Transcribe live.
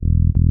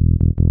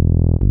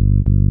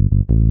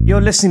You're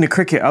listening to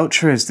Cricket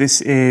Ultras.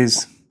 This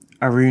is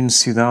Arun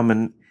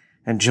Sudhaman,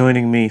 and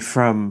joining me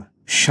from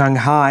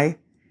Shanghai,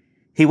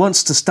 he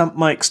wants to stump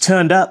mics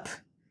turned up.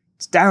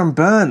 It's Darren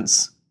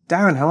Burns.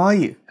 Darren, how are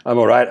you? I'm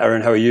all right,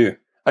 Arun. How are you?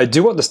 I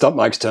do want the stump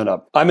mics turned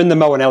up. I'm in the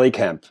Mo and Ellie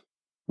camp.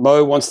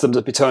 Mo wants them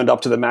to be turned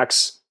up to the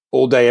max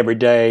all day, every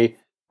day.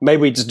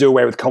 Maybe we just do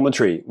away with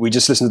commentary. We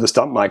just listen to the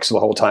stump mics the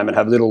whole time and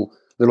have little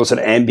sort of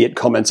ambient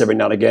comments every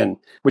now and again,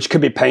 which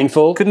could be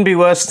painful. Couldn't be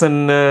worse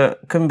than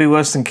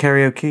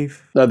Kerry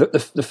O'Keefe. No,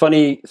 the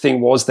funny thing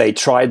was they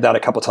tried that a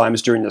couple of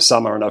times during the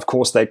summer, and of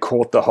course they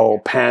caught the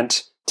whole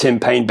Tim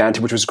Payne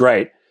banter, which was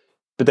great.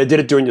 But they did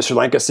it during the Sri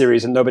Lanka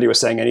series, and nobody was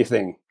saying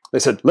anything. They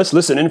said, "Let's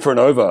listen in for an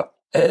over,"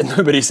 and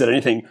nobody said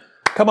anything.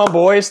 Come on,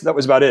 boys. That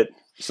was about it.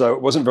 So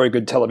it wasn't very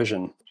good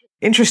television.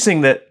 Interesting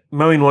that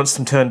Moeen wants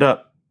them turned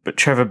up, but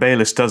Trevor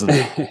Bayliss doesn't.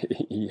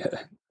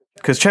 Yeah.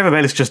 Because Trevor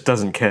Bayliss just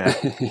doesn't care.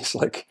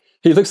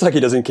 He looks like he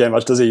doesn't care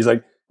much, does he? He's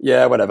like,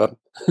 yeah, whatever.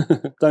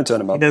 Don't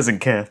turn him up. He doesn't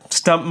care.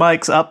 Stump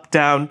mics, up,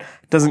 down,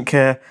 doesn't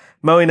care.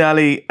 Moeen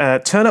Ali,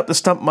 turn up the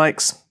stump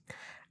mics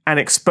and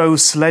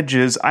expose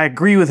sledges. I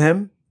agree with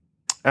him.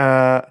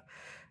 The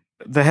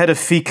head of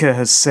FICA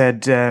has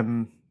said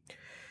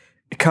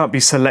it can't be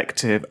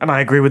selective, and I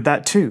agree with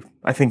that too.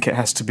 I think it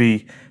has to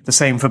be the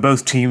same for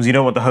both teams. You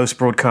don't want the host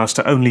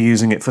broadcaster only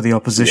using it for the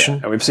opposition.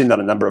 Yeah, and we've seen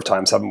that a number of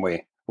times, haven't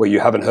we? Where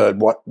you haven't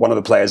heard what one of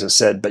the players has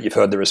said, but you've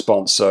heard the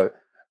response. So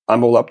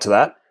I'm all up to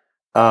that.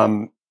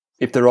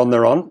 If they're on,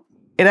 they're on.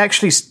 It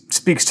actually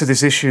speaks to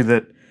this issue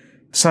that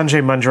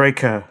Sanjay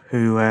Manjrekar,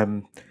 who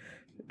an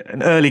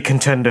early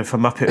contender for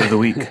Muppet of the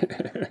Week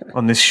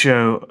on this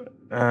show,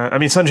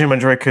 Sanjay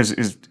Manjrekar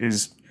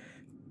is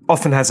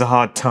often has a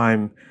hard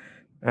time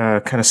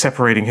kind of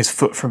separating his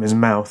foot from his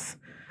mouth.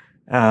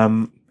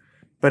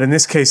 But in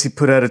this case, he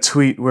put out a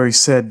tweet where he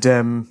said,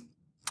 the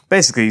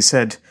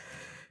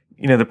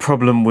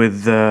problem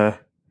with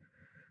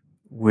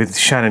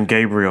Shannon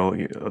Gabriel,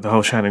 the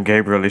whole Shannon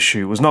Gabriel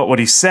issue, was not what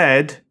he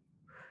said,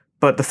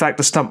 but the fact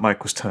the stump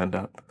mic was turned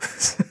up.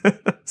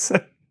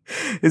 So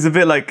it's a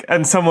bit like,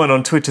 and someone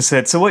on Twitter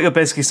said, so what you're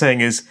basically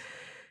saying is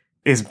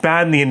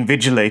ban the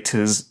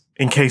invigilators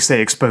in case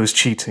they expose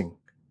cheating.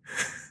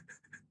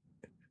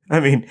 I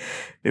mean,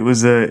 it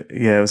was a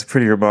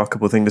pretty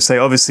remarkable thing to say.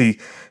 Obviously,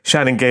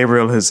 Shannon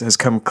Gabriel has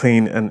come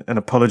clean and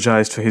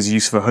apologized for his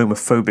use of a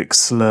homophobic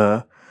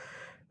slur.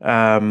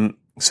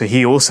 So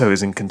he also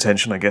is in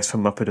contention, I guess, for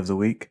Muppet of the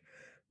Week.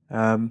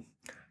 And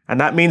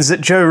that means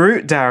that Joe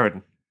Root,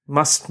 Darren,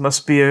 must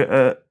be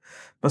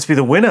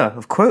the winner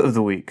of Quote of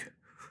the Week.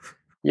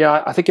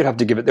 Yeah, I think you'd have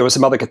to give it. There were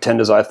some other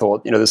contenders, I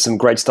thought. There's some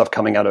great stuff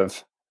coming out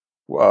of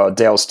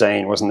Dale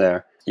Steyn, wasn't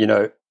there?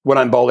 When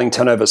I'm bowling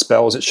 10 over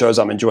spells, it shows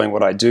I'm enjoying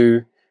what I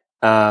do.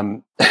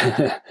 I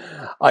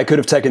could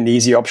have taken the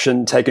easy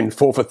option, taken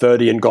 4 for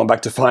 30 and gone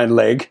back to fine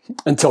leg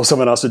and tell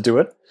someone else to do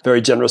it.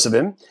 Very generous of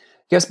him.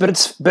 Yes, but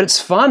it's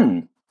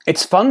fun.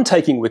 It's fun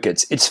taking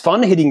wickets. It's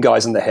fun hitting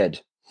guys in the head,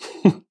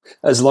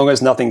 as long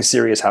as nothing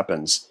serious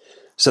happens.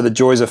 So the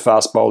joys of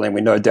fast bowling.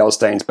 We know Dale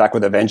Steyn's back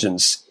with a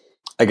vengeance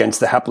against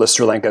the hapless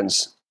Sri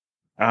Lankans.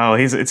 Oh,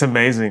 it's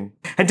amazing.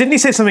 And didn't he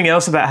say something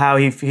else about how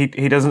he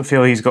doesn't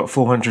feel he's got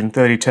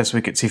 430 Test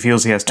wickets? He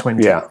feels he has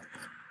 20. Yeah,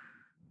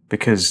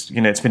 because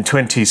it's been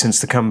 20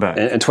 since the comeback,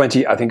 and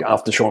 20, I think,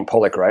 after Sean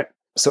Pollock, right?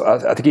 So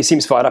I think he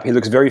seems fired up. He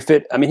looks very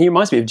fit. I mean, he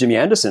reminds me of Jimmy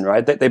Anderson,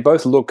 right? They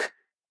both look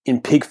in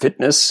peak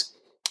fitness.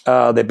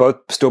 They're both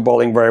still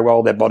bowling very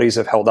well. Their bodies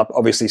have held up.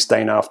 Obviously,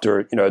 Steyn after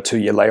a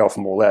 2-year layoff,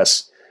 more or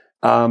less.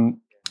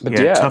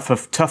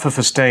 Tougher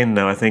for Steyn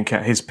though. I think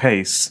at his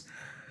pace,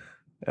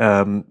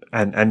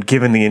 and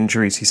given the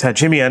injuries he's had,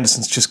 Jimmy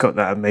Anderson's just got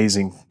that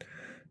amazing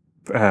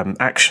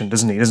action,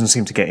 doesn't he? He doesn't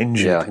seem to get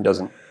injured. Yeah, he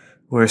doesn't.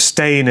 Whereas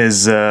Steyn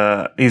is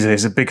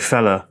he's a big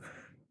fella.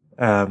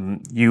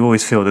 You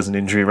always feel there's an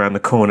injury around the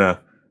corner.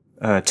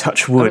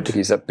 Touch wood. I don't think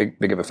he's that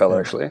big of a fella,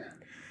 actually.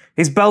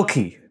 He's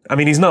bulky. I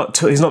mean, he's not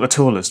the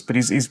tallest, but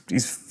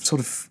he's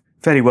sort of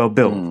fairly well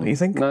built. Don't you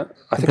think? No,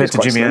 I think compared to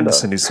Jimmy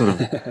Anderson, he's sort of.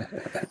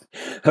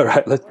 All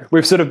right,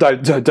 we've sort of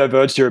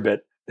diverged here a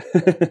bit.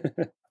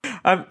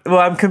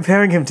 I'm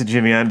comparing him to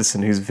Jimmy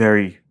Anderson, who's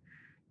very,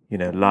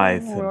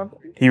 lithe.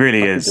 He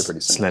really is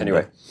slender.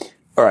 Anyway,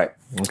 all right.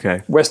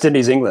 Okay. West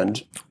Indies,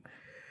 England.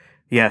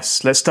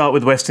 Yes, let's start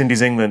with West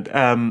Indies, England.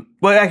 Well,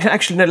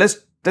 actually, no.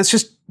 Let's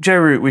just Joe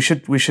Root. We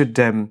should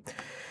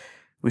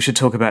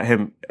talk about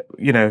him.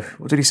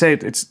 What did he say?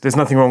 There's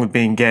nothing wrong with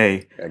being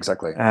gay.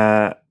 Exactly.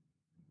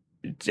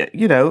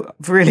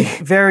 Really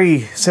very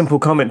simple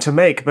comment to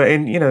make, but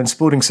in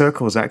sporting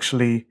circles,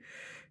 actually,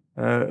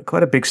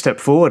 quite a big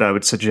step forward, I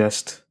would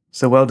suggest.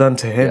 So well done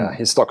to him. Yeah,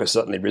 his stock has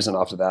certainly risen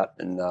after that,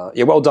 and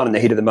well done in the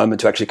heat of the moment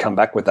to actually come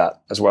back with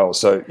that as well.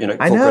 So full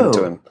credit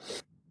to him.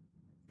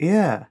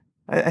 Yeah,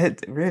 I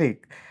really.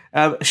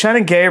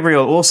 Shannon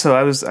Gabriel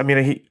also.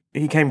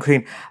 He came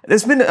clean.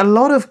 There's been a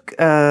lot of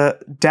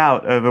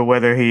doubt over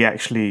whether he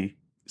actually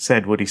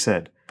said what he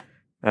said.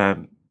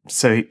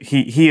 So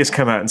he has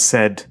come out and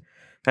said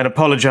and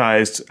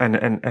apologized,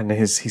 and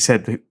he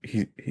said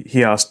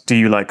he asked, "Do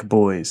you like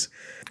boys?"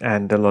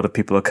 And a lot of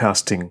people are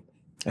casting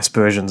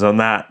aspersions on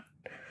that,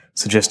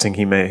 suggesting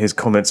his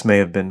comments may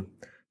have been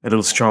a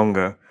little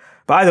stronger.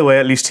 But either way,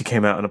 at least he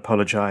came out and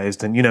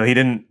apologized. And, he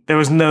didn't, there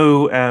was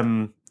no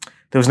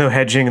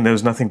hedging and there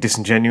was nothing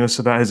disingenuous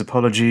about his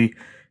apology.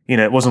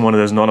 It wasn't one of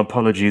those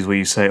non-apologies where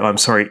you say, "Oh, I'm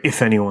sorry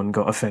if anyone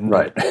got offended."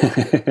 Right.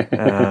 That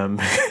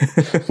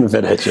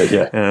hedge,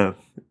 yeah.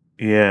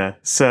 Yeah.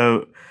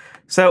 So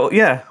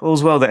yeah,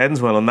 all's well that ends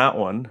well on that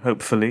one,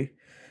 hopefully.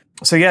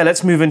 So yeah,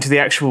 let's move into the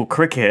actual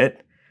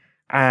cricket.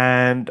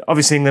 And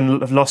obviously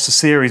England have lost the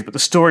series, but the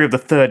story of the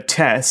third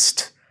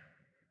test,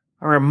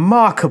 a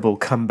remarkable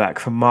comeback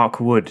from Mark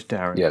Wood,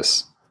 Darren.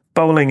 Yes.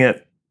 Bowling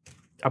at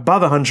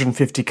above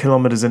 150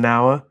 kilometres an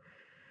hour.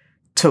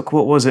 Took,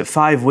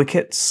 5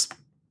 wickets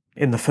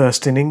in the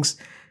first innings.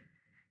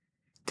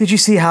 Did you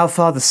see how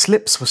far the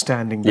slips were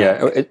standing back?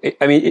 Yeah,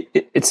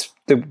 it's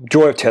the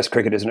joy of Test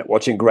cricket, isn't it?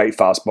 Watching great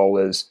fast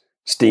bowlers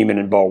steam in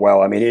and bowl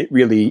well. I mean, it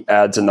really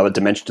adds another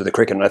dimension to the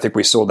cricket, and I think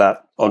we saw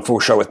that on full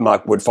show with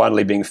Mark Wood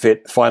finally being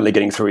fit, finally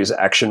getting through his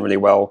action really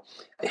well.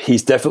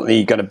 He's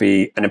definitely going to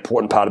be an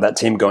important part of that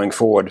team going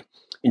forward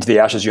into the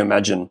Ashes, you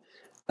imagine,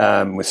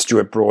 with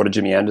Stuart Broad and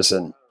Jimmy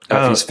Anderson.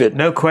 If he's fit.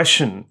 No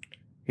question.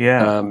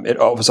 Yeah. It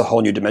offers a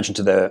whole new dimension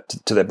to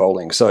their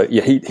bowling. So,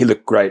 yeah, he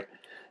looked great.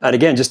 And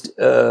again, just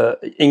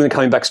England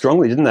coming back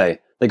strongly, didn't they?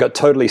 They got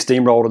totally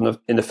steamrolled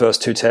in the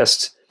first 2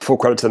 tests. Full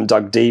credit to them,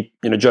 dug deep.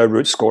 Joe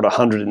Root scored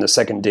 100 in the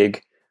second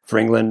dig for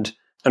England.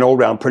 An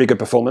all-round pretty good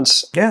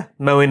performance. Yeah,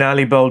 Moeen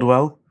Ali bowled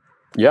well.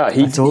 Yeah,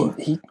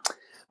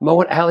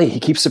 Moeen Ali, he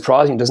keeps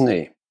surprising,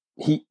 doesn't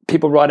he?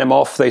 People write him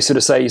off. They sort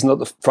of say he's not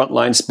the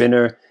frontline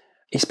spinner.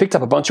 He's picked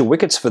up a bunch of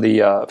wickets for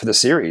the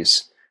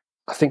series.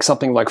 I think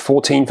something like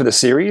 14 for the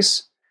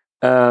series,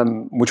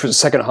 which was the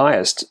second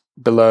highest,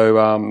 below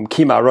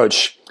Kemar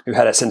Roach, who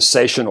had a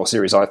sensational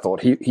series, I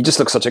thought. He just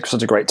looks such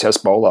a great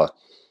test bowler.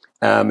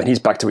 And he's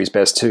back to his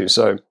best too.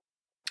 So,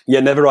 yeah,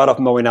 never write off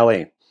Moeen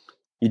Ali.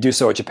 You do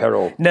so at your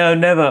peril. No,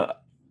 never.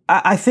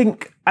 I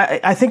think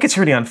it's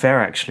really unfair,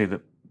 actually,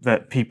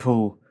 that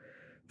people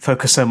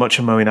focus so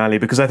much on Moeen Ali,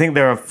 because I think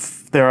there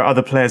are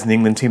other players in the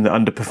England team that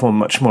underperform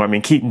much more. I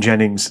mean, Keaton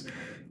Jennings,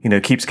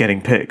 keeps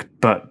getting picked,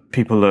 but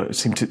people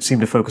seem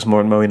to focus more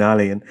on Moeen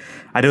Ali, and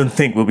I don't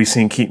think we'll be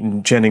seeing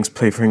Keaton Jennings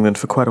play for England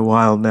for quite a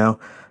while now.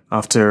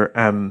 After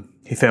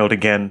he failed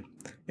again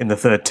in the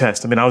third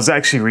test. I mean, I was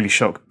actually really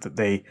shocked that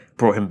they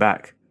brought him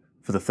back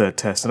for the third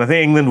test, and I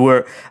think England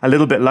were a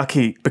little bit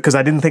lucky because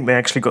I didn't think they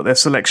actually got their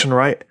selection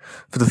right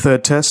for the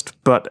third test,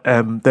 but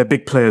their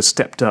big players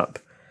stepped up,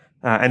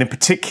 and in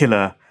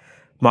particular,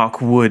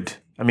 Mark Wood.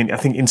 I mean, I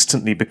think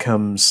instantly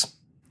becomes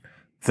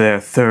their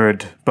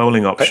third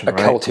bowling option, a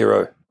cult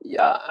hero.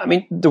 Yeah, I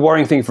mean, the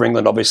worrying thing for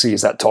England obviously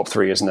is that top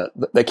 3, isn't it?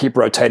 They keep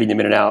rotating him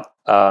in and out.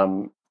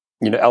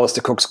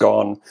 Alistair Cook's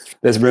gone.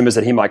 There's rumours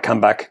that he might come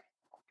back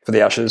for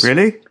the Ashes.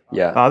 Really?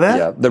 Yeah. Are there?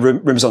 Yeah, the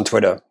rumours on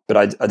Twitter, but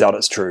I doubt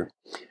it's true.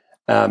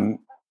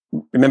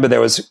 Remember,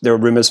 there were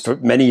rumours for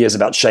many years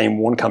about Shane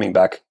Warne coming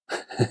back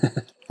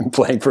and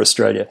playing for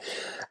Australia.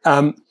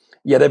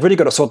 They've really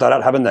got to sort that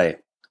out, haven't they?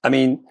 I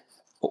mean,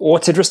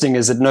 what's interesting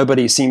is that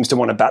nobody seems to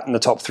want to bat in the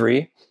top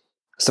 3.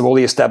 So all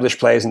the established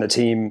players in the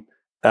team,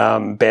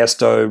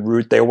 Bairstow,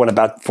 Root, they all want to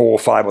bat 4,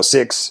 5, or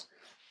 6.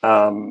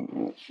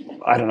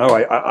 I don't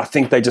know. I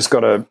think they just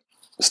got to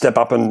step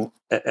up and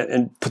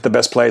put the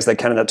best players they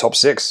can in that top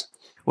 6.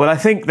 Well, I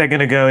think they're going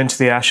to go into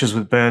the Ashes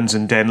with Burns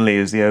and Denley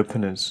as the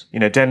openers.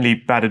 Denley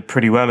batted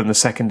pretty well in the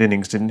second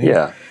innings, didn't he?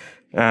 Yeah.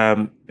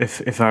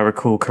 If I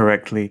recall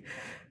correctly.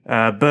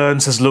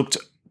 Burns has looked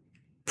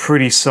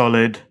pretty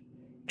solid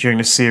during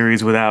the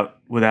series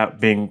without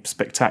being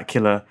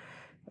spectacular.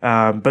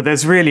 But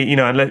there's really,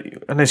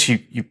 unless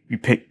you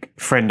pick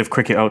friend of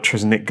cricket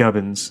ultras Nick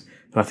Gubbins,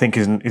 who I think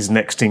is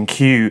next in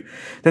queue,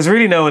 there's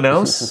really no one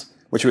else.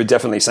 Which we would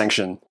definitely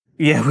sanction.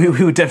 Yeah, we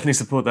would definitely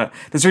support that.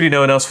 There's really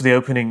no one else for the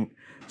opening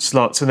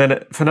slots. And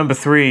then for number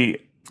 3,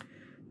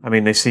 I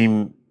mean, they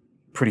seem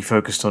pretty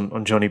focused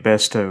on Johnny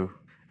Bairstow.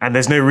 And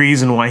there's no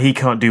reason why he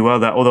can't do well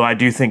there, although I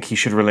do think he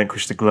should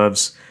relinquish the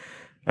gloves.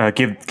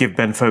 Give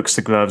Ben Foakes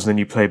the gloves, and then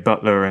you play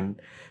Butler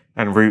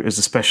and Root as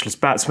a specialist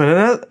batsman.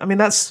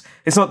 And it's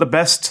not the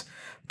best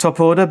top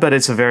order, but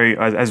it's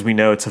as we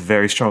know, it's a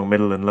very strong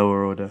middle and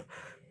lower order.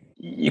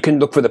 You can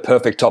look for the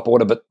perfect top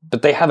order,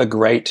 but they have a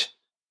great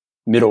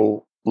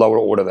middle, lower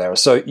order there.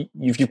 So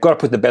you've got to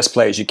put the best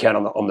players you can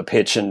on the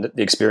pitch and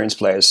the experienced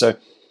players. So,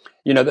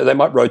 they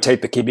might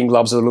rotate the keeping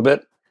gloves a little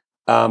bit.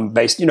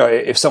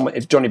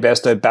 If Johnny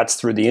Bairstow bats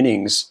through the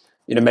innings,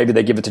 maybe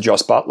they give it to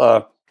Joss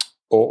Butler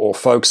or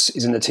Foakes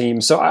is in the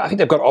team. So I think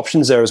they've got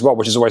options there as well,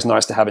 which is always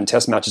nice to have in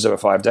test matches over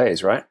 5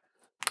 days, right?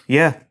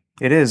 Yeah,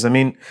 it is. I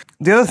mean,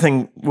 the other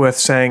thing worth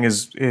saying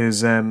is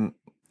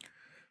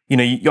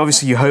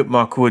obviously you hope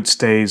Mark Wood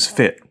stays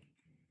fit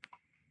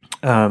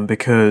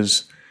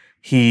because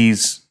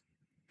he's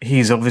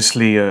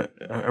obviously a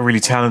really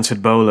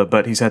talented bowler,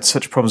 but he's had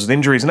such problems with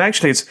injuries. And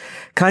actually, it's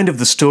kind of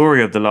the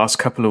story of the last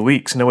couple of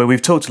weeks. In a way,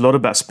 we've talked a lot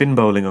about spin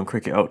bowling on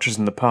Cricket Ultras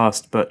in the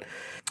past, but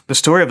the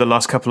story of the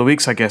last couple of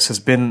weeks, I guess, has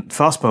been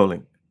fast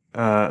bowling.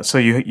 So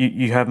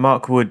you have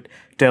Mark Wood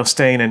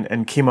Steyn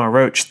and Kemar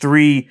Roach,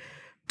 3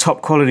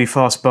 top quality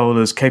fast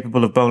bowlers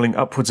capable of bowling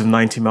upwards of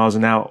 90 miles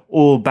an hour,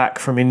 all back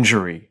from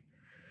injury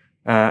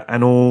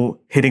and all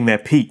hitting their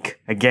peak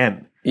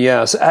again.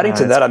 Yeah, so adding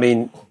to that, I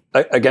mean,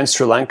 against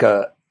Sri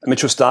Lanka,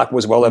 Mitchell Starc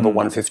was well over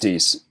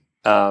 150s.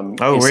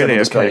 Really?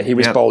 Okay. He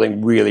was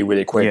bowling really,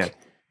 really quick.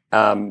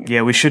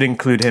 Yeah, we should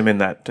include him in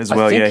that as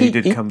well. Yeah, he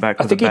did come back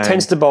with a bang. I think he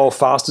tends to bowl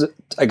faster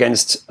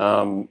against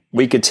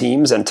weaker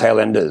teams and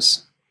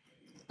tail-enders.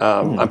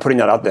 I'm putting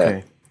that out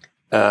there.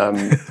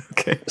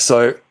 Okay.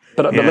 So,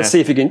 but let's see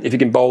if he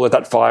can bowl at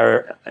that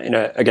fire,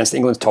 against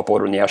England's top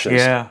order in the Ashes.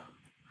 Yeah,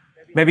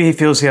 maybe he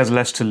feels he has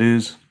less to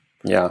lose.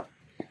 Yeah,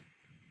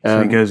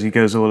 so he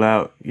goes all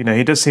out.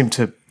 He does seem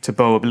to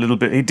bowl a little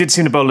bit. He did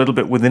seem to bowl a little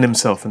bit within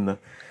himself in the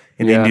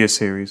India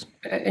series.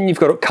 And you've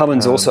got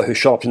Cummins also, who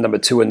shot up to number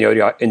 2 in the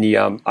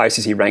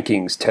ICC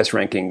rankings, Test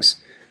rankings.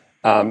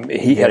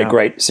 He had a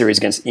great series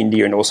against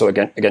India and also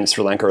against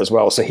Sri Lanka as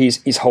well. So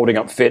he's holding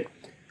up fit.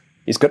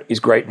 He's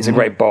great. He's a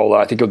great bowler.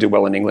 I think he'll do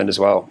well in England as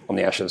well on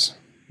the Ashes.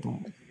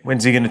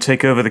 When's he going to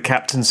take over the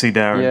captaincy,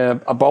 Darren? Yeah,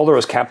 a bowler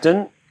as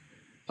captain.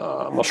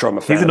 I'm not sure I'm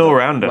a fan. He's an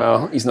all-rounder.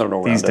 Well, he's not an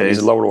all-rounder. These days.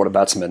 He's a lower order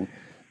batsman.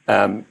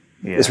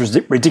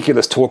 There's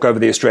ridiculous talk over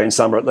the Australian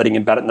summer letting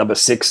him bat at number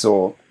 6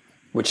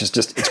 which is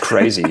just, it's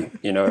crazy,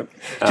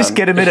 Just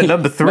get him in at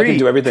number 3. Make him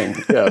do everything,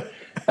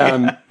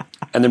 and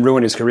then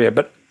ruin his career.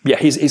 But yeah,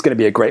 he's going to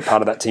be a great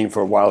part of that team for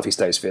a while if he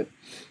stays fit.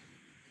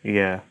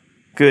 Yeah,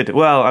 good.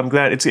 Well, I'm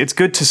glad. It's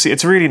good to see.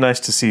 It's really nice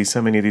to see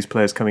so many of these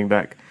players coming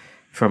back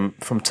from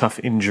tough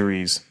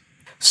injuries.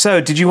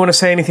 So, did you want to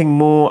say anything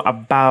more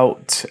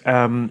about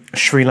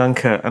Sri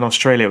Lanka and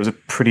Australia? It was a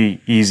pretty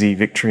easy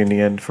victory in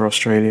the end for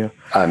Australia.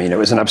 I mean, it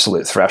was an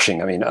absolute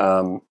thrashing. I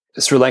mean,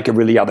 Sri Lanka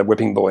really are the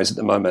whipping boys at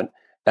the moment.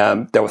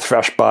 They were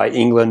thrashed by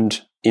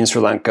England in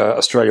Sri Lanka.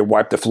 Australia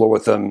wiped the floor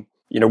with them.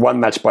 One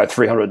match by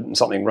 300 and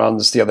something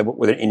runs, the other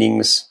with an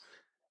innings.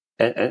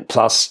 And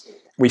plus,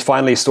 we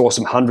finally saw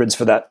some hundreds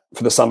for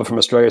the summer from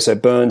Australia. So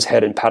Burns,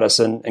 Head, and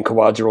Patterson and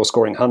Khawaja all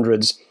scoring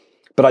hundreds.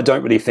 But I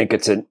don't really think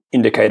it's an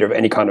indicator of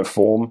any kind of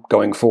form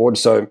going forward.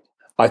 So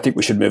I think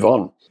we should move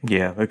on.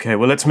 Yeah. Okay.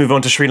 Well, let's move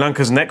on to Sri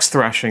Lanka's next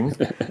thrashing,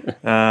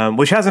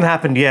 which hasn't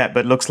happened yet,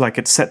 but looks like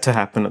it's set to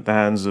happen at the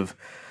hands of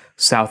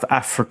South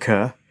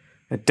Africa.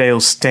 Dale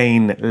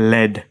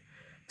Steyn-led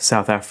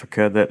South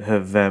Africa that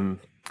have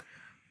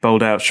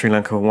bowled out Sri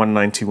Lanka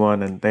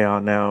 191, and they are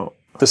now...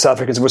 The South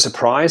Africans were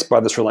surprised by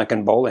the Sri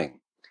Lankan bowling.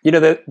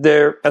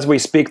 They're as we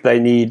speak, they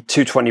need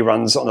 220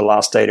 runs on the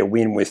last day to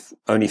win with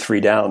only 3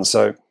 down,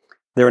 so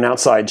they're an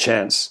outside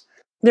chance.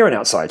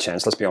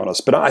 Let's be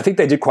honest. But I think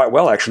they did quite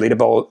well, actually, to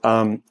bowl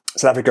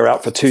South Africa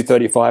out for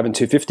 235 and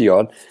 250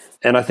 odd.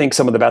 And I think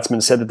some of the batsmen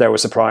said that they were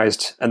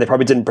surprised, and they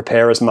probably didn't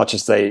prepare as much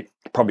as they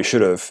probably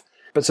should have.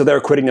 But so they're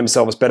acquitting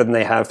themselves better than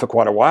they have for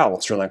quite a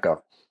while, Sri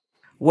Lanka.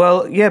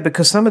 Well, yeah,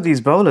 because some of these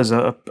bowlers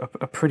are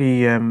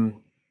pretty,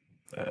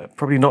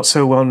 probably not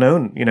so well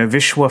known.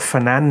 Vishwa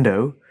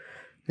Fernando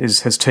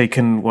has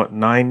taken,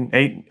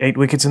 8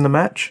 wickets in the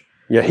match?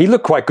 Yeah, he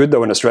looked quite good,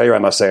 though, in Australia, I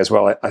must say, as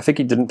well. I think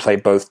he didn't play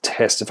both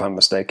tests, if I'm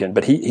mistaken,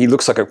 but he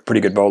looks like a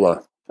pretty good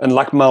bowler. And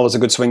Lakmal is a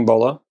good swing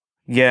bowler.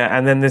 Yeah,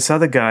 and then this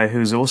other guy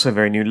who's also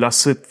very new,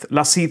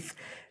 Lasith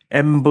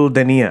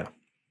Embuldenia.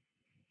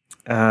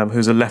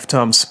 Who's a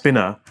left-arm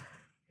spinner.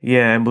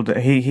 Yeah,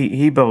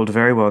 he bowled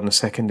very well in the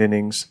second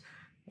innings.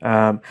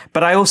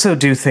 But I also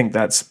do think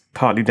that's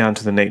partly down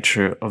to the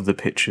nature of the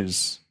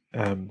pitches.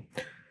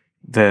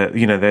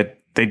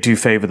 They do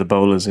favour the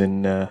bowlers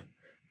in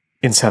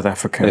South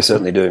Africa. They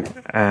certainly do.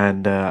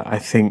 And I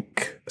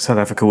think South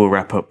Africa will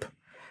wrap up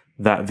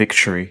that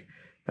victory.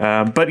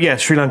 But yeah,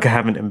 Sri Lanka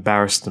haven't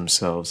embarrassed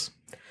themselves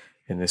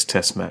in this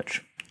test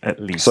match,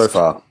 at least. So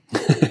far.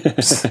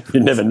 You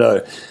never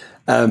know.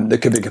 There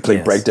could be a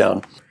complete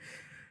breakdown.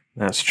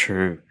 That's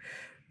true.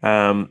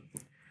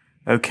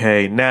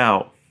 Okay,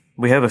 now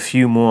we have a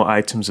few more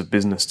items of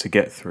business to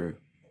get through.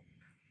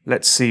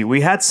 Let's see.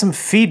 We had some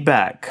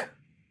feedback.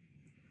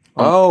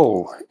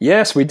 Oh,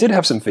 yes, we did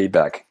have some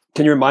feedback.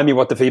 Can you remind me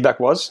what the feedback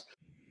was?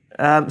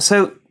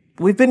 So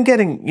we've been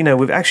getting,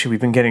 we've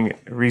been getting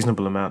a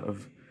reasonable amount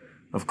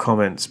of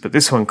comments, but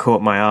this one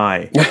caught my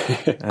eye.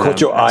 Caught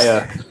your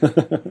ire.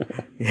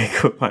 Yeah,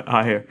 caught my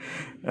ire.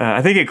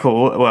 I think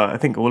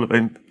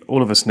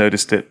all of us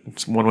noticed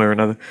it one way or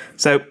another.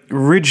 So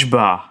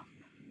Rijba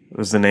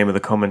was the name of the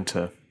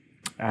commenter,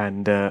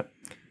 and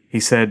he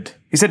said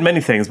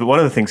many things, but one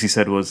of the things he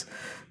said was,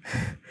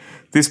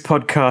 "This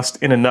podcast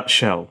in a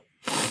nutshell: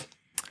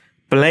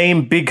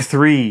 blame Big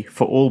Three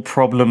for all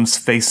problems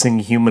facing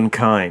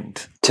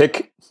humankind."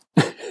 Tick.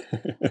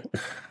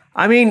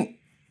 I mean,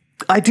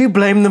 I do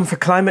blame them for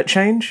climate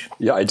change.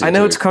 Yeah, I do. I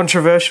know it's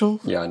controversial.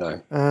 Yeah, I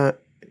know.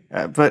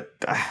 But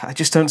I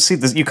just don't see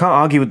this. You can't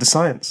argue with the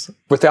science.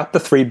 Without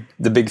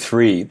the big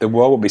three, the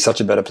world would be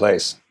such a better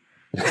place.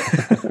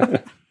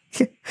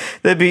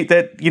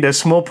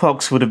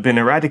 Smallpox would have been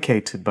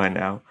eradicated by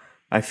now,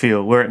 I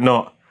feel, were it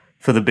not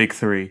for the big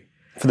three.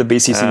 For the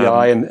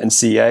BCCI and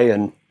CA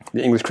and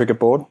the English Cricket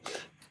Board.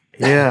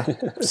 Yeah.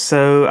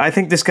 So I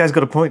think this guy's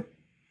got a point.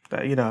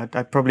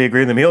 I'd probably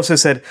agree with him. He also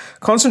said,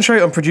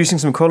 concentrate on producing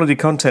some quality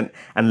content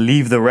and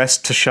leave the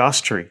rest to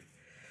Shastri,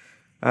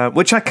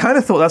 which I kind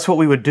of thought that's what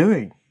we were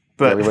doing.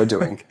 But we were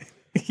doing.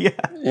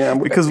 yeah,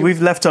 because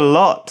we've left a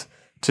lot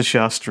to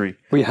Shastri.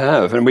 We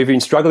have, and we've been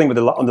struggling with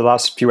on the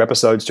last few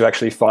episodes to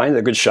actually find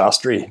a good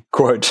Shastri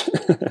quote.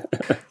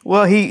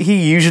 Well,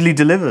 he usually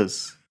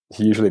delivers.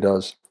 He usually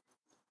does.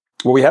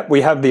 Well,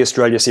 we have the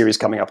Australia series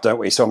coming up, don't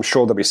we? So I'm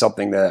sure there'll be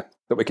something there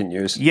that we can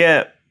use.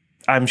 Yeah,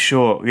 I'm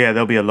sure. Yeah,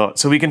 there'll be a lot.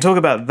 So we can talk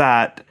about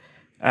that,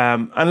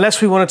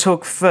 unless we want to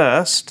talk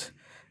first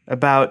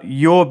about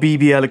your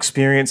BBL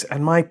experience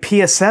and my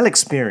PSL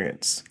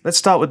experience. Let's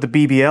start with the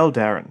BBL,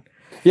 Darren.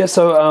 Yeah,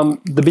 so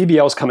the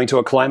BBL is coming to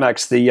a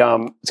climax. It's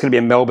going to be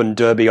a Melbourne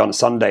derby on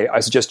Sunday. I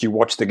suggest you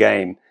watch the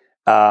game.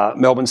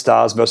 Melbourne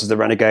Stars versus the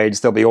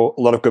Renegades. There'll be a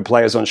lot of good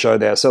players on show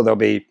there. So there'll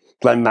be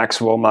Glenn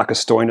Maxwell,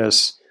 Marcus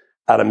Stoinis,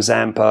 Adam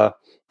Zampa,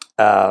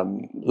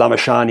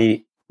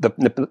 Lamashani,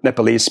 the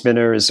Nepalese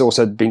spinner, has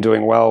also been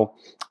doing well.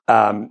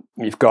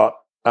 You've got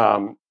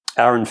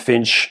Aaron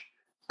Finch.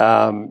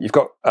 You've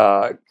got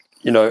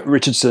Kane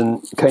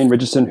Richardson,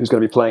 who's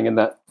going to be playing in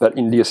that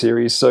India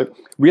series. So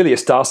really a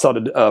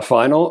star-studded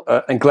final.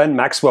 And Glenn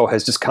Maxwell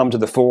has just come to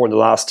the fore in the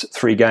last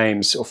 4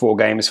 games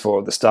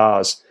for the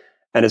Stars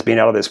and has been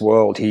out of this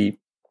world. He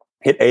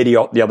hit 80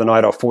 the other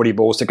night off 40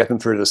 balls to get them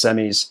through to the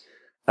semis,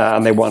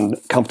 and they won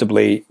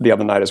comfortably the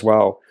other night as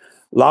well.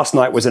 Last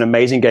night was an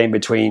amazing game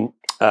between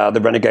the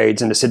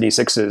Renegades and the Sydney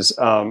Sixers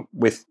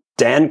with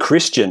Dan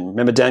Christian.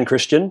 Remember Dan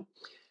Christian?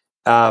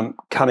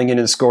 Coming in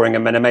and scoring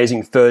an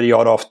amazing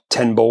 30-odd off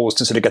 10 balls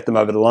to sort of get them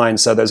over the line.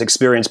 So those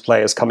experienced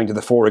players coming to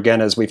the fore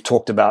again, as we've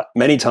talked about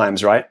many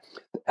times, right?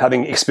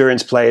 Having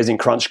experienced players in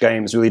crunch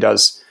games really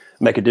does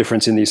make a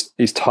difference in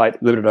these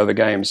tight, limited over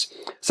games.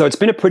 So it's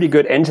been a pretty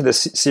good end to the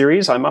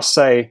series. I must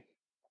say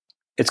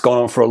it's gone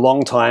on for a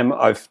long time.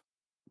 I've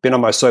been on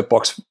my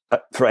soapbox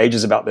for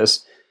ages about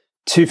this.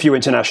 Too few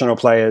international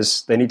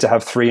players. They need to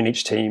have 3 in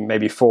each team,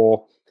 maybe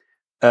 4.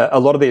 A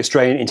lot of the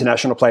Australian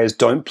international players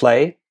don't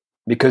play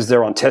because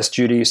they're on test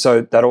duty,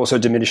 so that also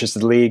diminishes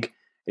the league.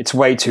 It's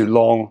way too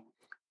long.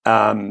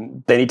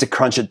 They need to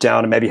crunch it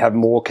down and maybe have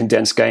more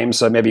condensed games,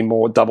 so maybe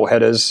more double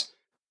headers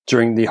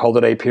during the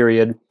holiday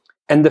period.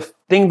 And the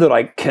thing that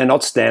I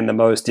cannot stand the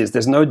most is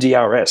there's no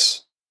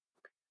DRS.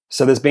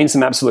 So there's been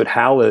some absolute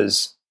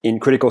howlers in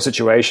critical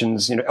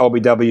situations,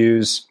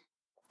 LBWs,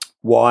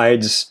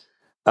 wides,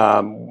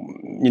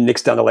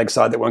 nicks down the leg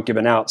side that weren't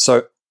given out.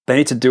 So they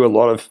need to do a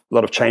lot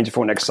of change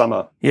before next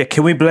summer. Yeah,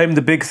 can we blame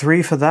the big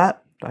 3 for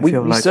that? We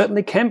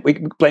certainly can. We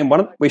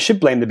should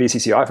blame the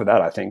BCCI for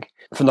that, I think,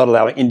 for not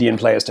allowing Indian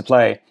players to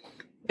play.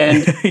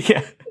 And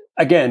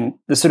again,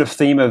 the sort of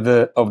theme of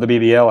the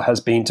BBL has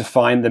been to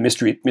find the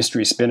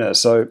mystery spinner.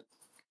 So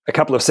a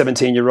couple of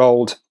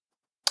 17-year-old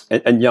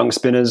and young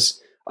spinners.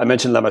 I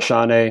mentioned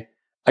Lamashane.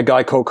 A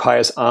guy called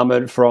Qais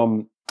Ahmed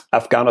from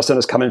Afghanistan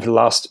has come in for the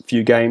last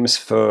few games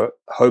for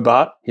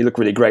Hobart. He looked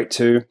really great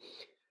too,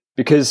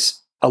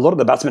 because a lot of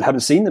the batsmen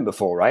haven't seen them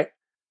before, right?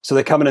 So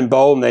they come in and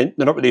bowl, and they're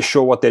not really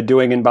sure what they're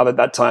doing. And by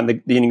that time,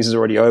 the innings is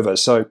already over.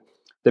 So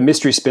the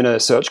mystery spinner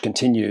search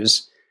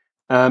continues.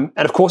 And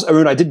of course,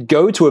 Arun, I did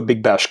go to a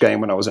Big Bash game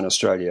when I was in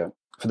Australia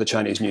for the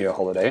Chinese New Year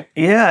holiday.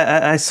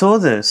 Yeah, I saw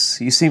this.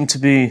 You seem to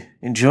be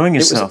enjoying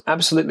yourself. It was an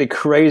absolutely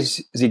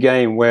crazy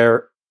game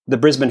where the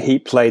Brisbane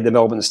Heat played the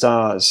Melbourne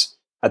Stars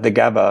at the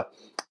Gabba,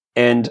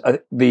 and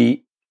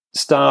the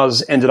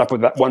Stars ended up with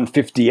about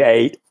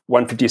 158,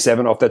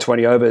 157 off their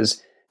 20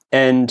 overs,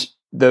 and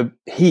the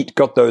Heat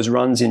got those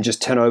runs in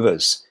just 10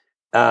 overs.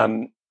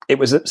 It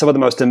was some of the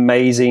most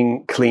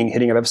amazing clean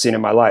hitting I've ever seen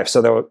in my life.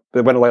 So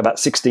they went about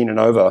 16 and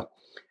over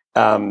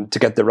to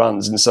get the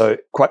runs, and so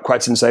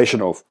quite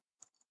sensational.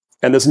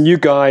 And there's a new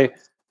guy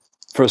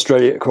for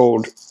Australia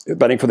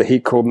batting for the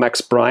Heat called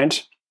Max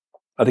Bryant.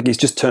 I think he's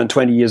just turned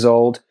 20 years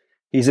old.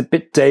 He's a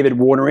bit David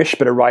Warnerish,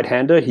 but a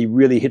right-hander. He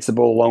really hits the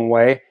ball a long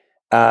way.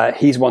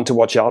 He's one to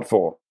watch out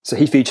for. So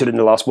he featured in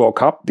the last World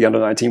Cup, the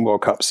Under-19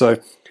 World Cup. So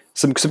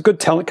some good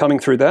talent coming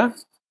through there.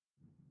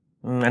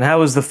 And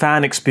how was the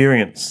fan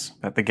experience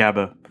at the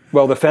Gabba?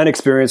 Well, the fan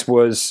experience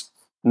was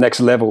next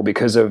level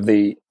because of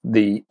the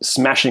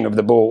smashing of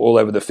the ball all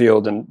over the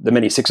field and the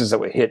many sixes that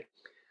were hit.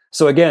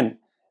 So again,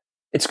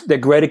 they're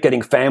great at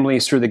getting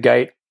families through the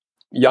gate.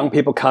 Young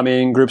people come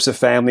in, groups of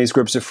families,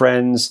 groups of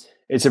friends.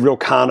 It's a real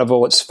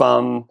carnival. It's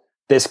fun.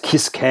 There's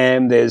kiss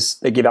cam.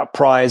 They give out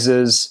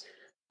prizes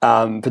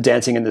for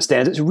dancing in the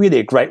stands. It's really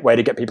a great way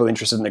to get people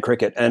interested in the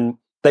cricket. And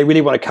they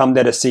really want to come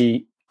there to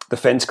see the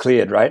fence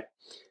cleared, right?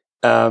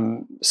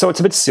 So it's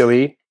a bit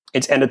silly.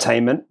 It's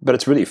entertainment, but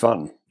it's really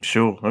fun.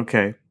 Sure.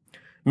 Okay.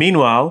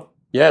 Meanwhile.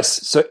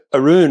 Yes. So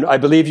Arun, I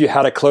believe you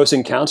had a close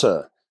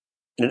encounter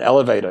in an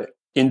elevator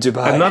in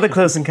Dubai. Another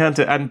close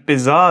encounter, and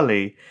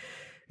bizarrely,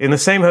 in the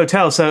same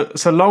hotel. So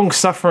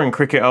long-suffering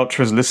Cricket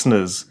Ultras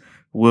listeners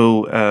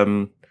will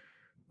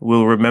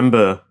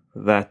remember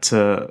that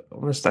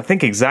almost, I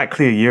think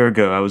exactly a year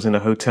ago, I was in a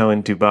hotel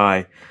in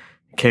Dubai,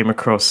 came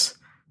across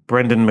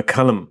Brendan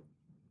McCullum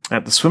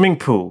at the swimming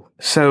pool.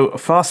 So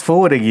fast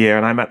forward a year,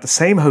 and I'm at the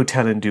same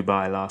hotel in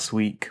Dubai last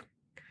week.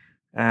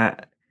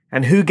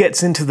 And who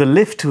gets into the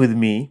lift with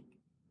me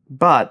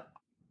but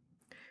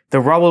the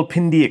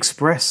Rawalpindi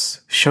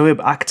Express, Shoaib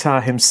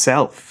Akhtar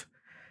himself.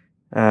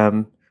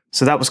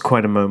 So that was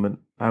quite a moment.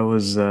 I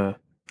was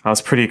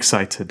pretty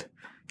excited,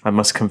 I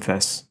must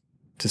confess,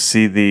 to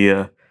see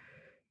the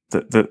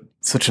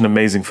such an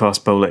amazing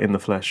fast bowler in the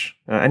flesh.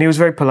 And he was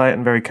very polite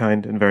and very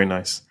kind and very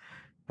nice.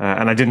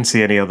 And I didn't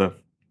see any other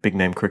big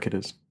name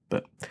cricketers.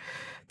 But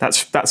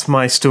that's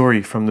my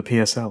story from the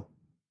PSL.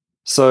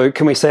 So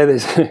can we say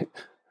this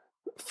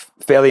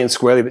fairly and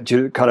squarely that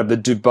you're kind of the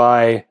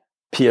Dubai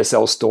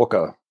PSL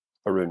stalker,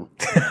 Arun?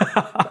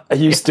 Are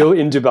you still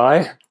in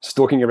Dubai,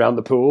 stalking around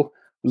the pool,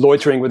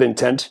 loitering with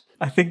intent?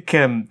 I think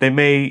they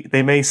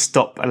may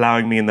stop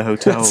allowing me in the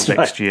hotel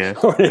next year.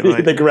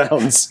 The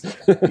grounds.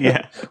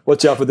 Yeah.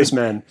 Watch out for this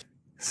man.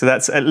 So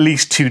that's at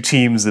least 2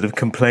 teams that have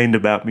complained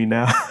about me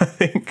now, I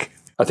think.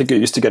 I think you're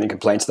used to getting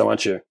complaints though,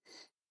 aren't you?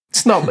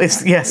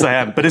 Yes, I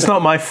am. But it's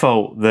not my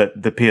fault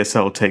that the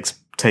PSL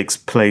takes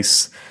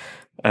place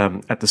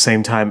at the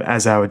same time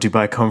as our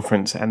Dubai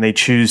conference, and they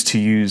choose to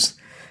use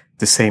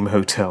the same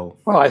hotel.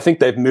 Well, I think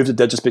they've moved it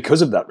there just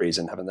because of that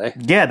reason, haven't they?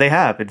 Yeah, they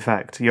have, in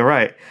fact. You're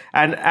right.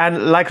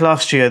 And like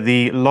last year,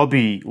 the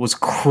lobby was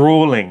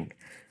crawling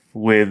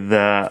with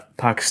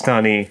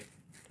Pakistani,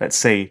 let's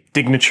say,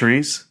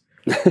 dignitaries.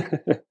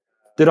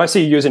 Did I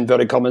see you use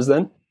inverted commas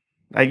then?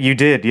 You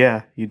did,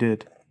 yeah, you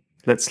did.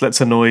 Let's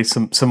annoy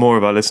some more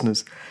of our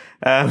listeners.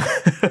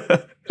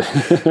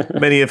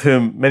 Many of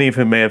whom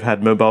may have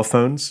had mobile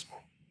phones,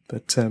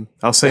 but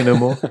I'll say no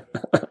more.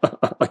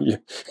 Yeah.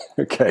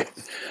 Okay.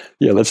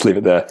 Yeah, let's leave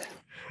it there.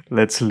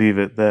 Let's leave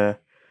it there.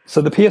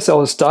 So the PSL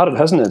has started,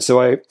 hasn't it?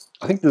 So I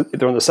think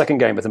they're on the second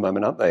game at the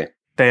moment, aren't they?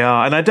 They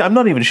are, and I'm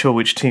not even sure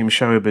which team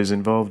Shoaib is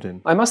involved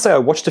in. I must say I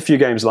watched a few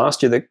games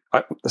last year.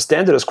 The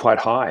standard is quite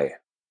high.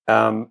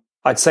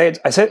 I'd say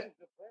at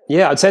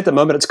the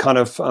moment it's kind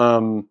of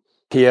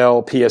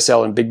PL,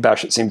 PSL, and Big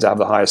Bash that seem to have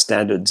the highest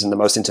standards and the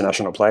most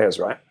international players,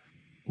 right?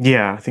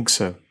 Yeah, I think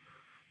so.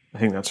 I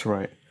think that's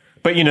right.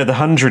 But, the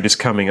 100 is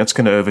coming. That's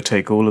going to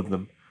overtake all of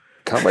them.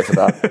 Can't wait for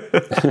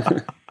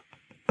that.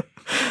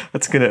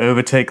 That's going to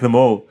overtake them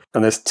all.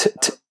 And there's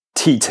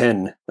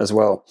T10 as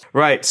well.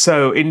 Right.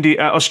 So,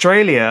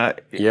 Australia...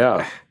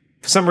 Yeah.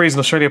 For some reason,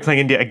 Australia are playing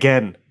India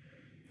again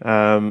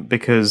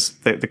because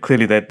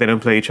clearly they don't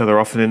play each other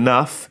often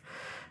enough.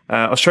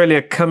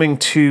 Australia coming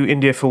to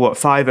India for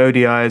 5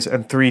 ODIs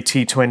and 3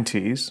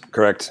 T20s.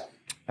 Correct.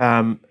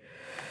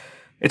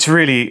 It's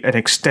really an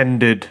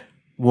extended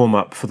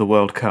warm-up for the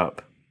World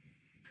Cup.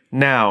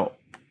 Now,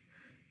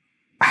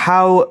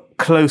 how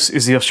close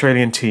is the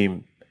Australian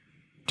team,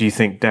 do you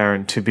think,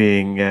 Darren, to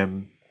being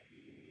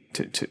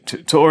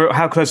or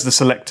how close are the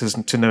selectors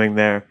to knowing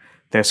their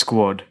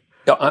squad?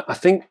 Yeah, I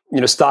think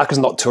Starc is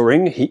not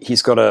touring.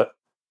 He's got a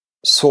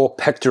sore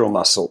pectoral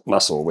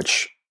muscle,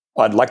 which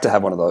I'd like to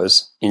have one of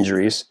those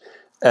injuries.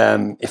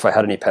 If I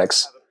had any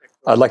pecs,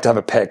 I'd like to have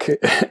a pec.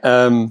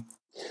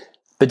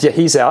 But yeah,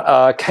 he's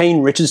out.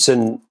 Kane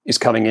Richardson is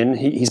coming in.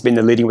 He's been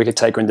the leading wicket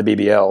taker in the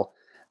BBL.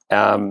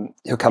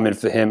 He'll come in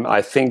for him,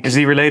 I think. Is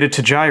he related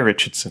to Jai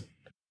Richardson?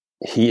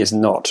 He is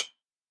not.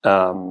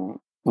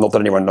 Not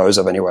that anyone knows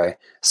of anyway.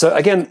 So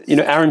again,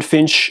 Aaron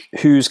Finch,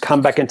 who's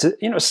come back into,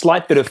 a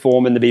slight bit of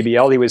form in the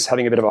BBL. He was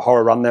having a bit of a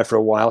horror run there for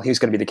a while. He's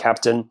going to be the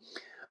captain.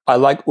 I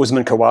like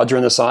Usman Khawaja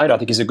on the side. I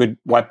think he's a good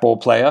white ball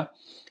player.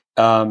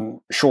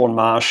 Sean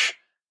Marsh,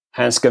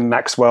 Hanscom,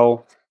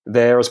 Maxwell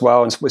there as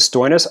well. And with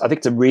Stoinis, I think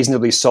it's a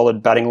reasonably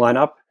solid batting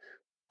lineup.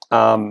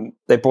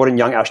 They brought in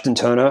young Ashton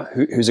Turner,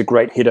 who's a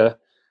great hitter.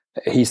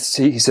 He's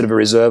sort of a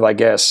reserve, I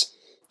guess.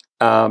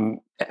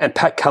 And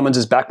Pat Cummins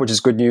is back, which is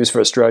good news for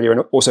Australia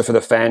and also for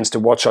the fans to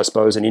watch, I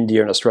suppose, in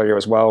India and Australia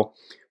as well.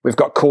 We've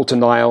got Coulter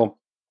Nile,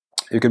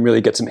 who can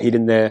really get some heat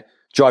in there.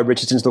 Jai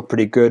Richardson's looked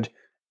pretty good.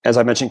 As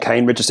I mentioned,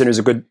 Kane Richardson, who's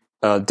a good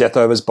death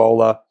overs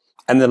bowler.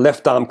 And the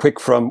left arm quick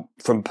from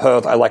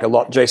Perth, I like a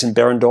lot, Jason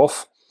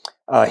Berendorf.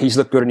 He's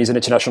looked good in his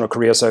international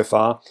career so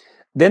far.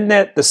 Then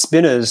the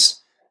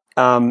spinners,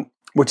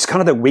 which is kind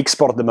of the weak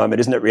spot at the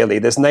moment, isn't it, really?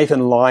 There's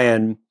Nathan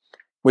Lyon,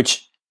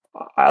 which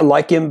I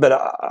like him, but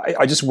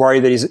I just worry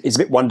that he's a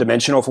bit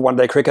one-dimensional for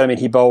one-day cricket. I mean,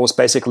 he bowls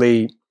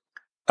basically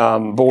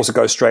balls that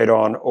go straight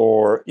on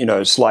or,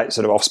 slight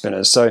sort of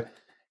off-spinners. So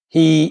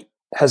he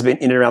has been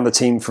in and around the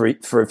team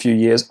for a few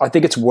years. I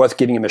think it's worth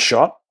giving him a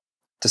shot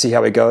to see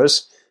how he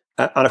goes.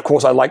 And, of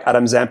course, I like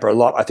Adam Zampa a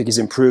lot. I think he's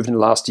improved in the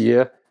last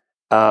year.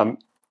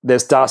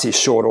 There's Darcy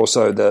Short,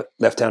 also the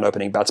left-hand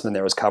opening batsman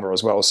there as cover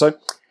as well. So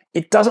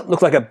it doesn't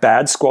look like a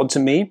bad squad to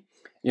me.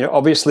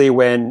 Obviously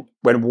when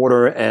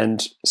Warner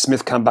and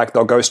Smith come back,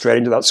 they'll go straight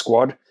into that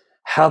squad.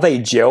 How they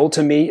gel,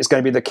 to me, is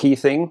going to be the key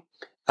thing.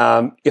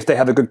 If they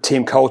have a good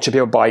team culture,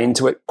 people buy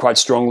into it quite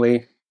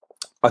strongly.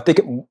 I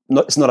think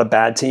it's not a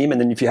bad team. And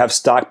then if you have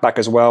Starc back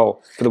as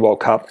well for the World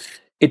Cup,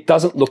 it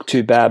doesn't look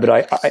too bad.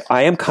 But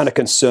I am kind of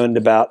concerned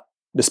about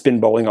the spin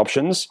bowling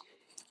options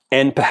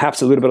and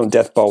perhaps a little bit on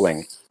death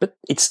bowling. But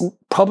it's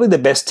probably the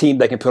best team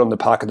they can put on the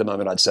park at the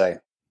moment, I'd say.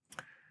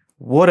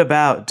 What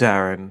about,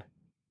 Darren,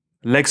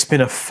 leg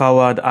spinner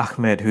Fawad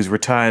Ahmed, who's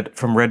retired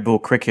from Red Bull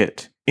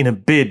cricket? Yeah. in a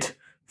bid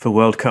for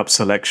World Cup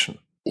selection.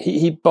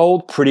 He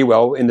bowled pretty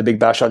well in the Big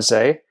Bash, I'd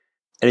say,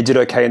 and he did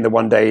okay in the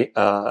one-day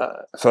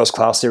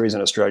first-class series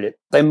in Australia.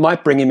 They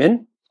might bring him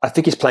in. I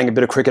think he's playing a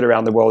bit of cricket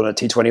around the world in a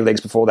T20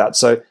 leagues before that,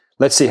 so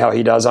let's see how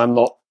he does. I'm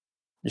not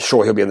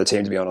sure he'll be on the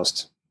team, to be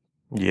honest.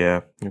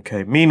 Yeah,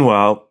 okay.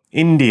 Meanwhile,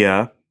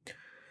 India,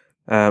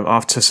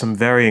 after some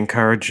very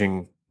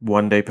encouraging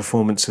one-day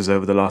performances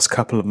over the last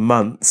couple of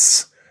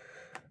months,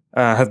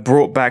 have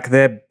brought back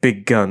their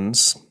big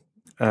guns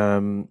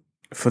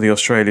for the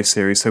Australia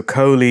series. So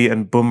Kohli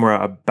and Bumrah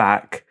are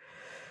back.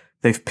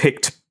 They've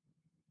picked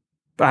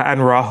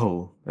and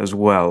Rahul as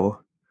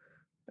well,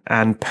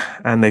 and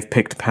they've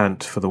picked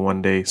Pant for the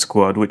one-day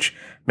squad, which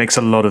makes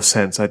a lot of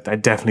sense. I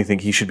definitely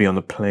think he should be on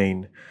the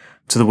plane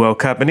to the World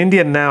Cup. And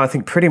India now, I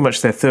think pretty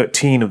much their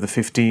 13 of the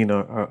 15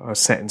 are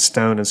set in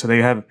stone, and so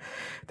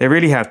they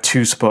really have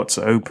two spots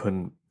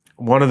open.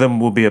 One of them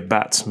will be a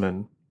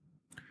batsman,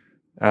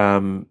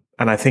 and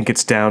I think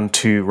it's down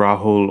to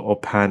Rahul or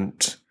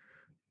Pant,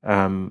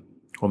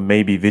 or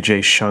maybe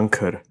Vijay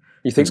Shankar.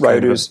 You think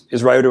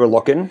is Rayudu a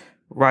lock-in?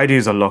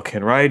 Rayudu's a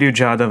lock-in. Rayudu,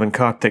 Jadhav and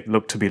Karthik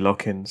look to be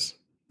lock-ins.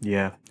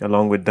 Yeah,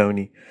 along with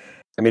Dhoni.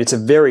 I mean, it's a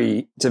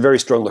very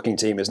strong-looking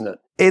team, isn't it?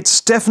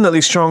 It's definitely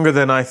stronger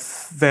than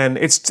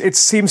it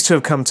seems to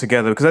have come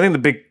together, because I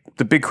think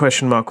the big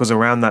question mark was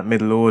around that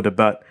middle order,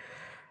 but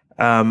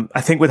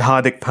I think with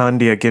Hardik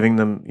Pandya giving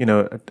them,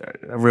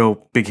 a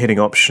real big hitting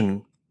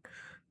option,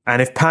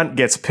 and if Pant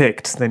gets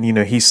picked, then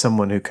he's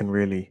someone who can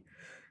really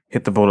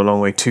hit the ball a long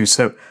way too.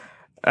 So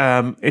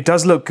it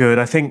does look good.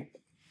 I think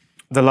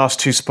the last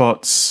two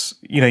spots,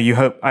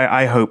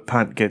 I hope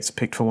Pant gets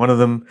picked for one of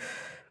them.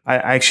 I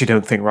actually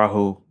don't think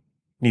Rahul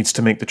needs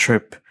to make the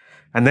trip.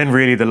 And then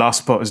really the last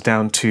spot is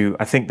down to,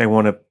 I think they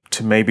want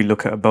to maybe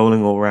look at a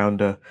bowling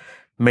all-rounder,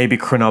 maybe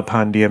Krunal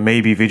Pandya,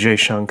 maybe Vijay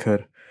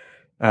Shankar,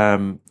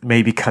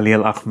 maybe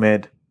Khalil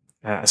Ahmed.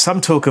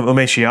 Some talk of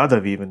Umesh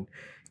Yadav even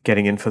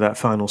getting in for that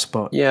final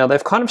spot. Yeah,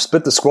 they've kind of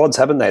split the squads,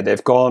 haven't they?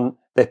 They've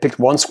picked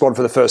one squad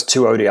for the first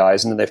two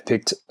ODIs, and then they've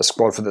picked a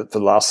squad for the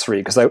last three,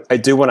 because I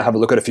do want to have a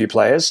look at a few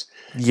players.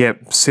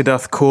 Yep,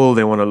 Siddharth Kaul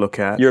they want to look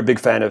at. You're a big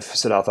fan of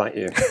Siddharth, aren't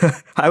you?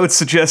 I would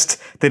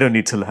suggest they don't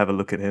need to have a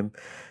look at him.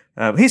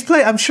 I'm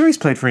sure he's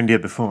played for India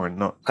before and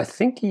not. I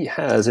think he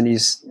has, and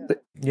he's...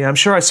 Yeah, I'm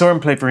sure I saw him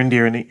play for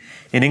India in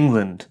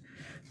England,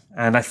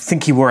 and I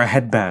think he wore a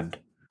headband.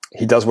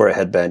 He does wear a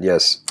headband,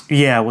 yes.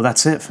 Yeah, well,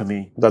 that's it for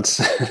me.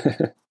 That's...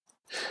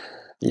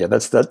 Yeah,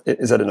 is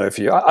that a no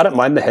for you? I don't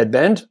mind the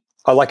headband.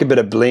 I like a bit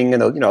of bling,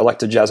 and I like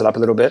to jazz it up a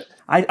little bit.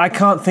 I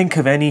can't think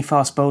of any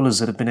fast bowlers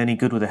that have been any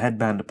good with a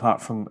headband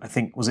apart from, I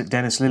think, was it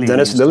Dennis Lillee?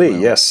 Dennis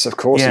Lillee, yes, of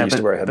course, he used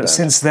to wear a headband. But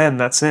since then,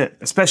 that's it.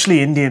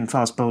 Especially Indian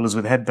fast bowlers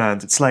with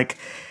headbands. It's like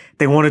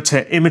they wanted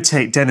to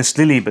imitate Dennis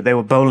Lillee, but they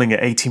were bowling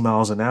at 80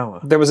 miles an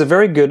hour. There was a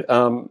very good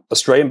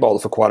Australian bowler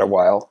for quite a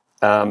while,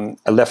 a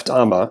left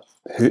armer,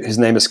 his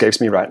name escapes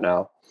me right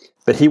now,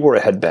 but he wore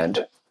a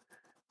headband.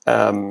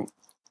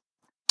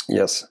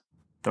 Yes.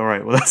 All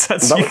right. Well, that's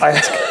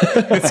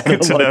it's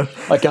good to know.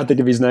 I can't think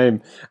of his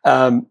name.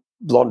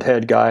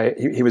 Blonde-haired guy.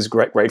 He was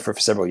great for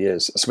several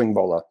years. A swing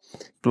bowler.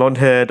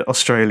 Blonde-haired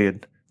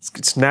Australian.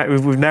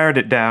 We've narrowed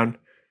it down.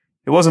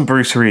 It wasn't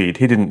Bruce Reid.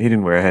 He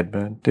didn't wear a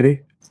headband, did he?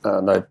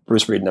 No,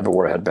 Bruce Reid never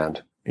wore a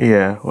headband.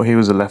 Yeah. Well, he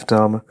was a left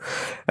armer.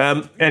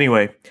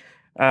 Anyway.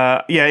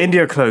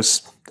 India are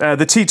close.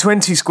 The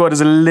T20 squad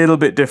is a little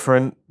bit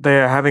different.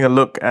 They are having a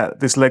look at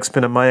this leg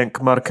spinner Mayank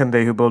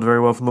Markande, who bowled very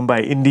well for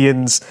Mumbai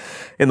Indians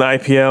in the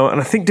IPL, and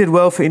I think did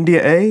well for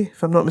India A,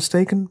 if I'm not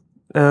mistaken,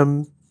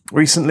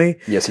 recently.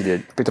 Yes, he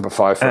did. Picked up a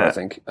 5 I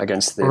think,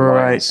 against the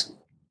Lions.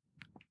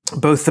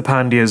 Both the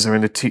Pandyas are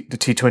in the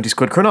T20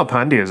 squad. Krunal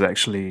Pandya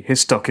actually, his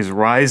stock is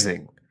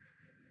rising.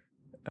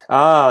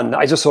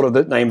 I just thought of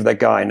the name of that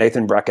guy,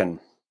 Nathan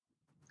Bracken.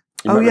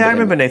 I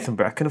remember Nathan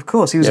Bracken, of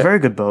course. He was a very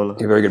good bowler.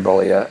 A very good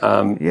bowler,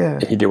 yeah.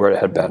 He did wear a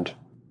headband.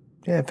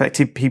 Yeah, in fact,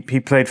 he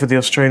played for the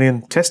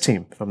Australian Test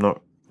team, if I'm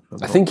not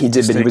I think he did,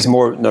 mistaken. But he was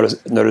more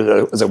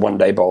noted as a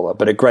one-day bowler,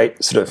 but a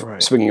great sort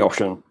of swinging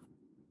option.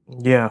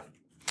 Yeah.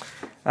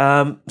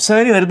 So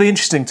anyway, it'll be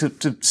interesting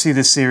to see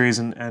this series.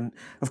 And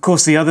of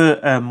course, the other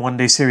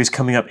one-day series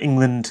coming up,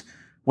 England,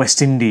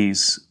 West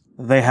Indies,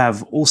 they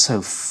have also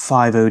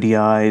 5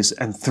 ODIs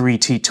and 3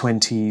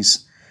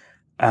 T20s.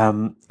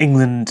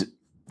 England...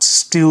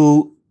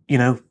 still,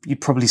 you'd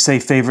probably say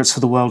favourites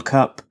for the World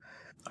Cup.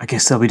 I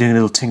guess they'll be doing a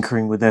little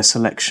tinkering with their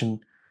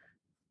selection,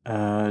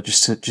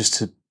 just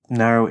to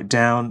narrow it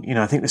down.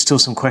 I think there's still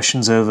some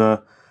questions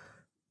over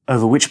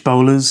which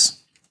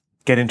bowlers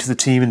get into the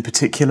team in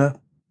particular,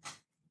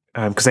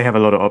 because they have a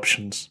lot of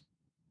options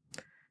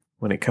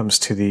when it comes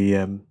to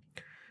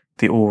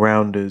the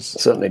all-rounders.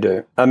 Certainly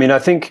do. I mean, I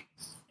think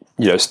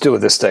still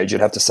at this stage,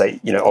 you'd have to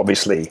say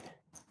obviously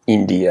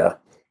India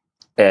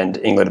and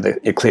England are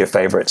the clear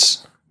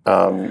favourites.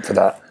 For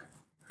that.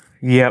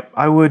 Yeah,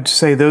 I would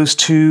say those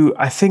two.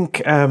 I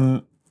think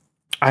I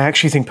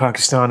actually think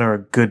Pakistan are a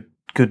good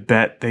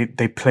bet.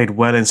 They played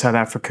well in South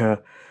Africa.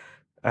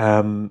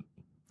 They're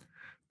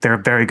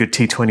a very good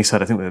T20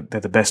 side. I think they're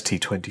the best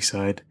T20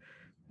 side.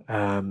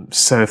 Mm-hmm.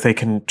 So if they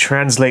can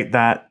translate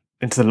that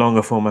into the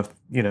longer format,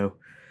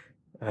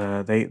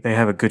 they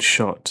have a good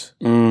shot.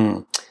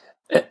 Mm.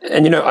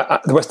 And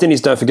the West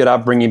Indies, don't forget, are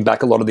bringing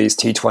back a lot of these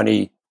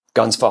T20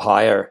 guns for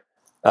hire.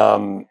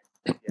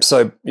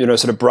 So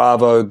sort of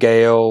Bravo,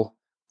 Gale,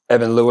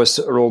 Evan Lewis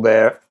are all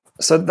there.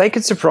 So they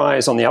could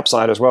surprise on the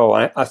upside as well.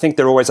 I think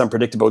they're always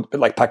unpredictable, a bit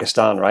like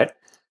Pakistan, right?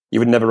 You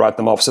would never write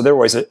them off. So they're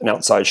always an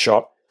outside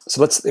shot.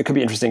 So it could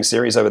be an interesting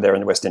series over there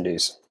in the West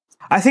Indies.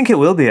 I think it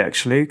will be,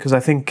 actually, because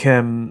I think,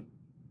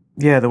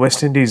 the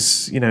West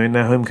Indies, in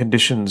their home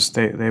conditions,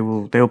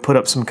 they'll put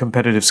up some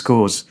competitive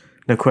scores,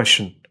 no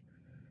question.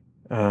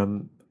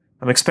 I'm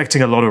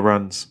expecting a lot of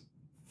runs.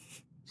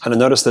 And I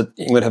noticed that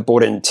England have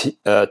brought in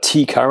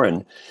T.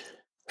 Curran,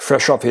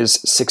 fresh off his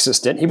sixth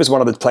stint. He was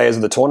one of the players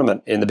of the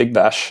tournament in the Big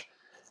Bash.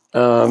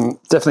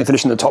 Definitely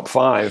finished in the top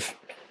 5.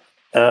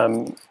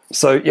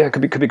 So yeah, it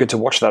could be good to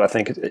watch that, I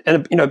think.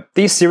 And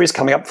these series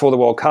coming up before the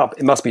World Cup,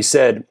 it must be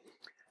said,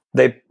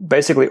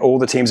 basically all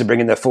the teams are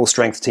bringing their full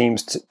strength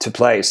teams to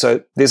play.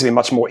 So these will be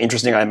much more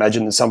interesting, I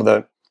imagine, than some of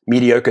the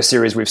mediocre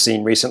series we've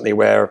seen recently,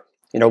 where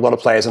a lot of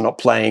players are not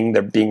playing,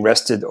 they're being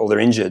rested or they're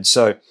injured.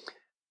 So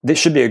this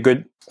should be a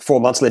good 4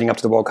 months leading up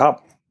to the World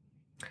Cup.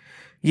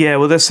 Yeah,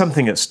 well, there's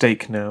something at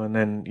stake now, and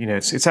then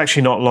it's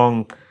actually not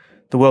long.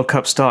 The World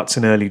Cup starts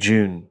in early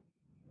June,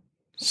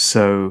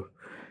 so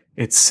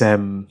it's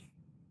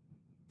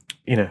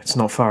it's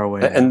not far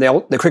away. And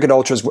the cricket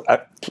ultras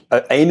are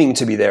aiming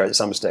to be there at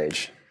some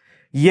stage.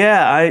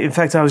 Yeah, in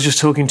fact, I was just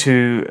talking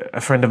to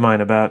a friend of mine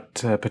about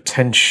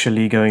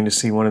potentially going to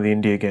see one of the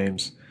India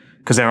games,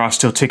 because there are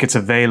still tickets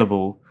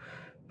available.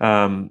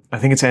 I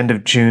think it's end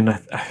of June.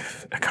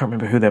 I can't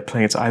remember who they're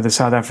playing. It's either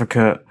South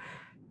Africa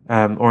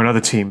or another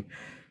team.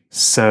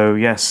 So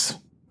yes.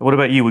 What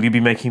about you? Will you be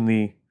making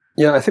the?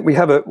 Yeah, I think we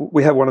have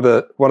one of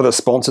the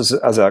sponsors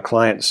as our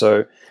client.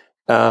 So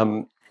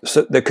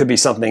there could be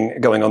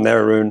something going on there,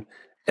 Arun,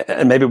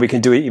 and maybe we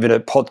can do even a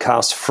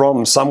podcast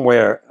from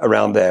somewhere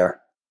around there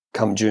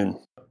come June.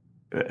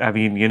 I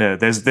mean,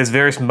 there's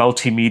various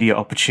multimedia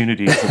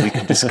opportunities that we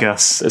can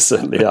discuss. There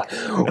certainly are.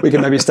 We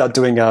can maybe start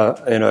doing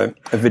a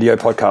video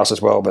podcast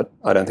as well, but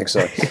I don't think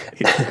so.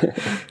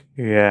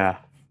 Yeah.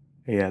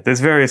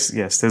 There's various.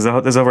 Yes, there's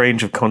a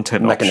range of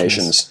content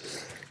machinations.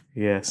 Options.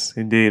 Yes,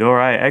 indeed. All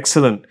right,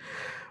 excellent.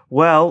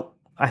 Well,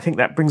 I think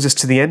that brings us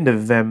to the end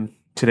of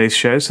today's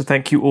show. So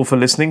thank you all for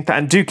listening,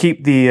 and do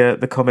keep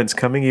the comments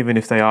coming, even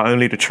if they are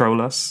only to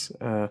troll us.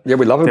 Yeah,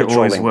 we love it. They're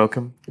always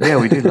welcome. Yeah,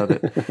 we do love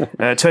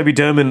it. Toby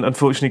Derman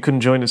unfortunately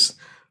couldn't join us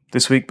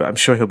this week, but I'm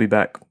sure he'll be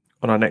back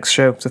on our next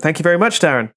show. So thank you very much, Darren.